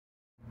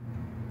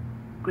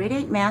Grade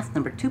 8 Math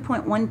number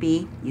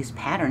 2.1b, use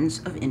patterns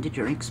of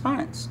integer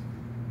exponents.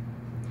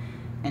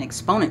 An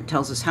exponent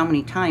tells us how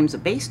many times a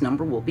base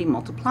number will be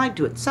multiplied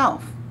to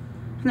itself.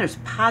 And there's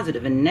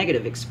positive and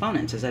negative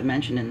exponents, as I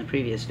mentioned in the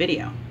previous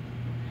video.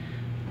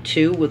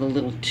 2 with a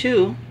little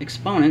 2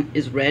 exponent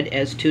is read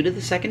as 2 to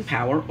the second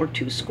power, or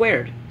 2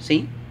 squared.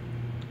 See?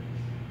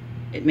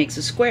 It makes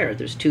a square.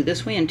 There's 2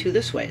 this way and 2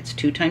 this way. It's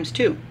 2 times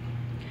 2.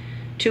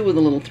 2 with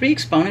a little 3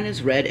 exponent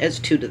is read as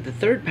 2 to the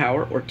third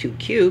power, or 2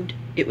 cubed.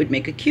 It would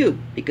make a cube,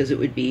 because it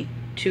would be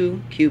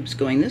 2 cubes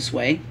going this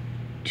way,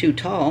 2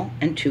 tall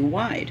and 2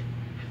 wide.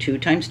 2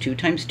 times 2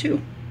 times 2.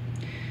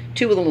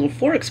 2 with a little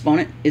 4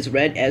 exponent is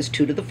read as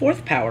 2 to the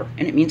fourth power,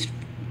 and it means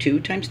 2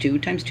 times 2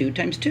 times 2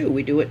 times 2.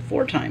 We do it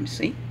 4 times,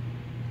 see?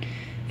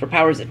 For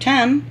powers of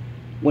 10,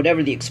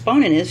 whatever the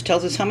exponent is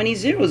tells us how many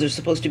zeros are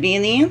supposed to be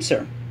in the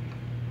answer.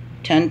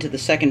 10 to the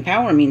second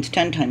power means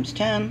 10 times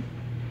 10.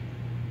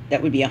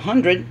 That would be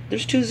 100.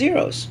 There's 2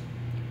 zeros.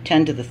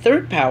 10 to the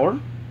third power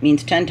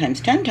means 10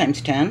 times 10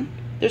 times 10.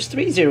 There's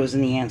 3 zeros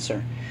in the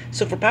answer.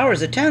 So for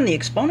powers of 10, the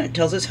exponent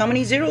tells us how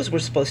many zeros we're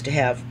supposed to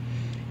have.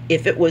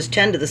 If it was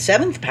 10 to the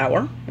 7th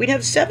power, we'd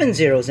have 7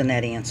 zeros in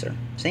that answer.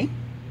 See?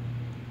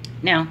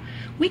 Now,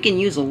 we can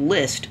use a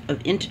list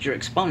of integer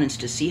exponents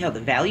to see how the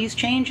values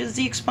change as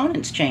the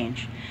exponents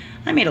change.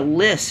 I made a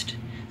list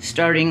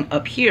starting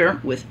up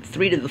here with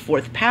 3 to the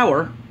 4th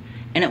power,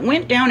 and it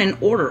went down in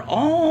order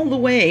all the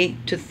way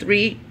to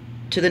 3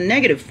 to the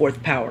negative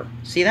 4th power.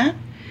 See that?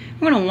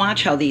 We're going to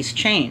watch how these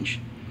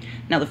change.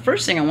 Now, the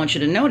first thing I want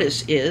you to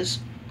notice is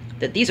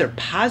that these are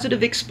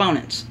positive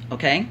exponents,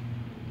 okay?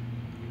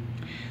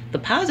 The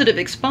positive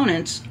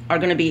exponents are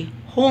going to be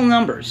whole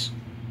numbers.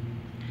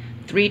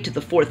 3 to the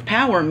 4th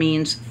power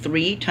means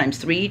 3 times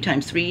 3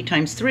 times 3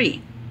 times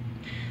 3.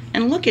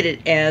 And look at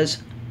it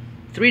as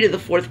 3 to the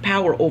 4th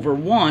power over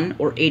 1,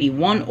 or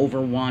 81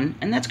 over 1,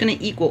 and that's going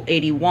to equal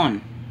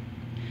 81.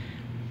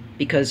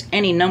 Because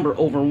any number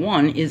over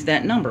 1 is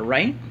that number,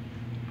 right?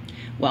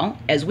 Well,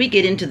 as we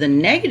get into the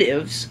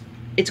negatives,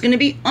 it's going to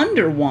be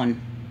under 1.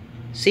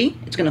 See?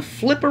 It's going to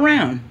flip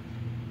around.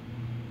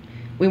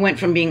 We went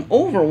from being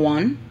over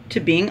 1 to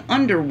being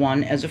under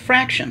 1 as a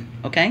fraction,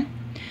 okay?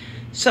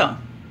 So,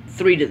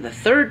 3 to the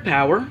third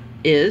power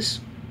is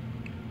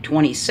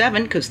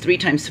 27, because 3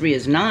 times 3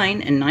 is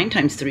 9, and 9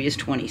 times 3 is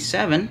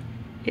 27.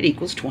 It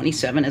equals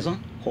 27 as a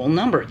whole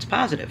number. It's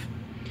positive.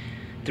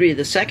 3 to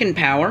the second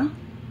power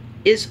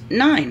is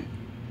 9.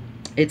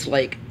 It's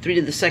like 3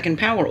 to the second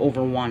power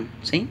over 1.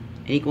 See?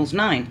 It equals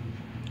 9.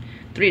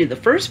 3 to the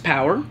first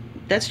power,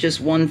 that's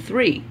just 1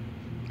 3.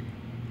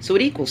 So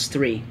it equals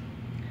 3.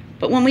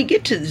 But when we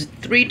get to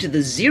 3 to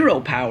the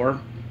 0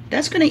 power,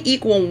 that's going to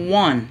equal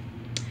 1.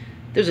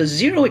 There's a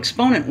zero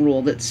exponent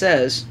rule that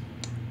says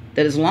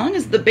that as long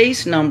as the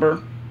base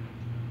number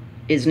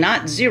is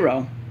not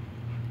 0,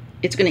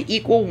 it's going to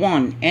equal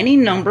 1. Any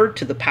number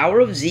to the power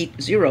of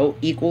 0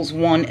 equals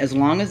 1 as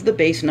long as the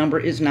base number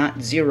is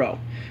not 0.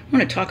 I'm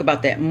going to talk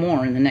about that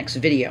more in the next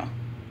video.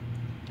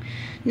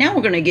 Now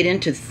we're going to get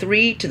into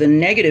 3 to the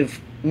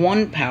negative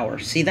 1 power.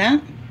 See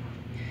that?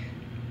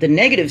 The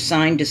negative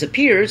sign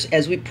disappears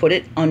as we put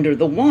it under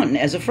the 1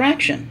 as a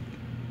fraction.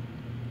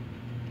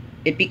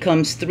 It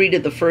becomes 3 to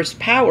the first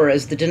power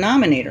as the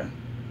denominator.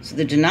 So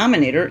the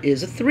denominator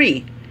is a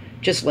 3.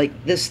 Just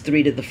like this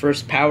 3 to the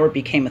first power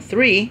became a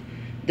 3,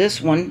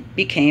 this one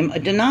became a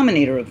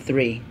denominator of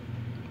 3.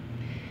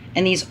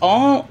 And these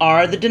all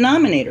are the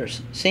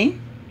denominators, see?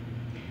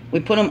 We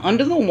put them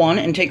under the 1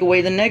 and take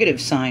away the negative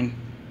sign.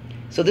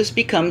 So this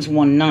becomes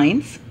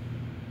 1/9,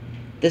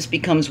 this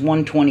becomes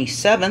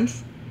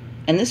 1/27,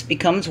 and this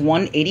becomes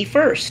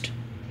 1/81.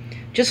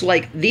 Just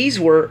like these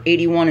were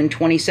 81 and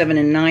 27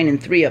 and 9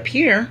 and 3 up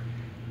here,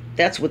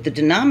 that's what the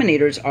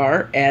denominators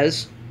are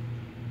as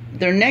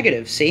they're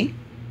negative, see?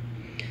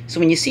 So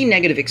when you see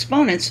negative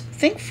exponents,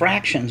 think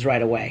fractions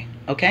right away,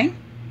 okay?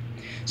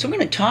 So we're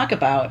going to talk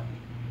about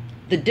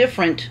the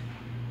different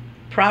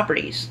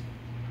properties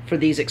for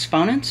these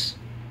exponents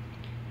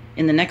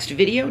in the next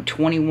video,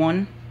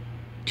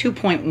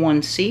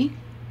 2.1c,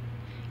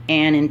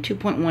 and in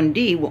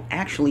 2.1d we'll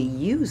actually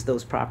use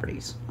those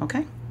properties,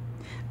 okay?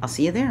 I'll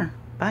see you there.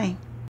 Bye.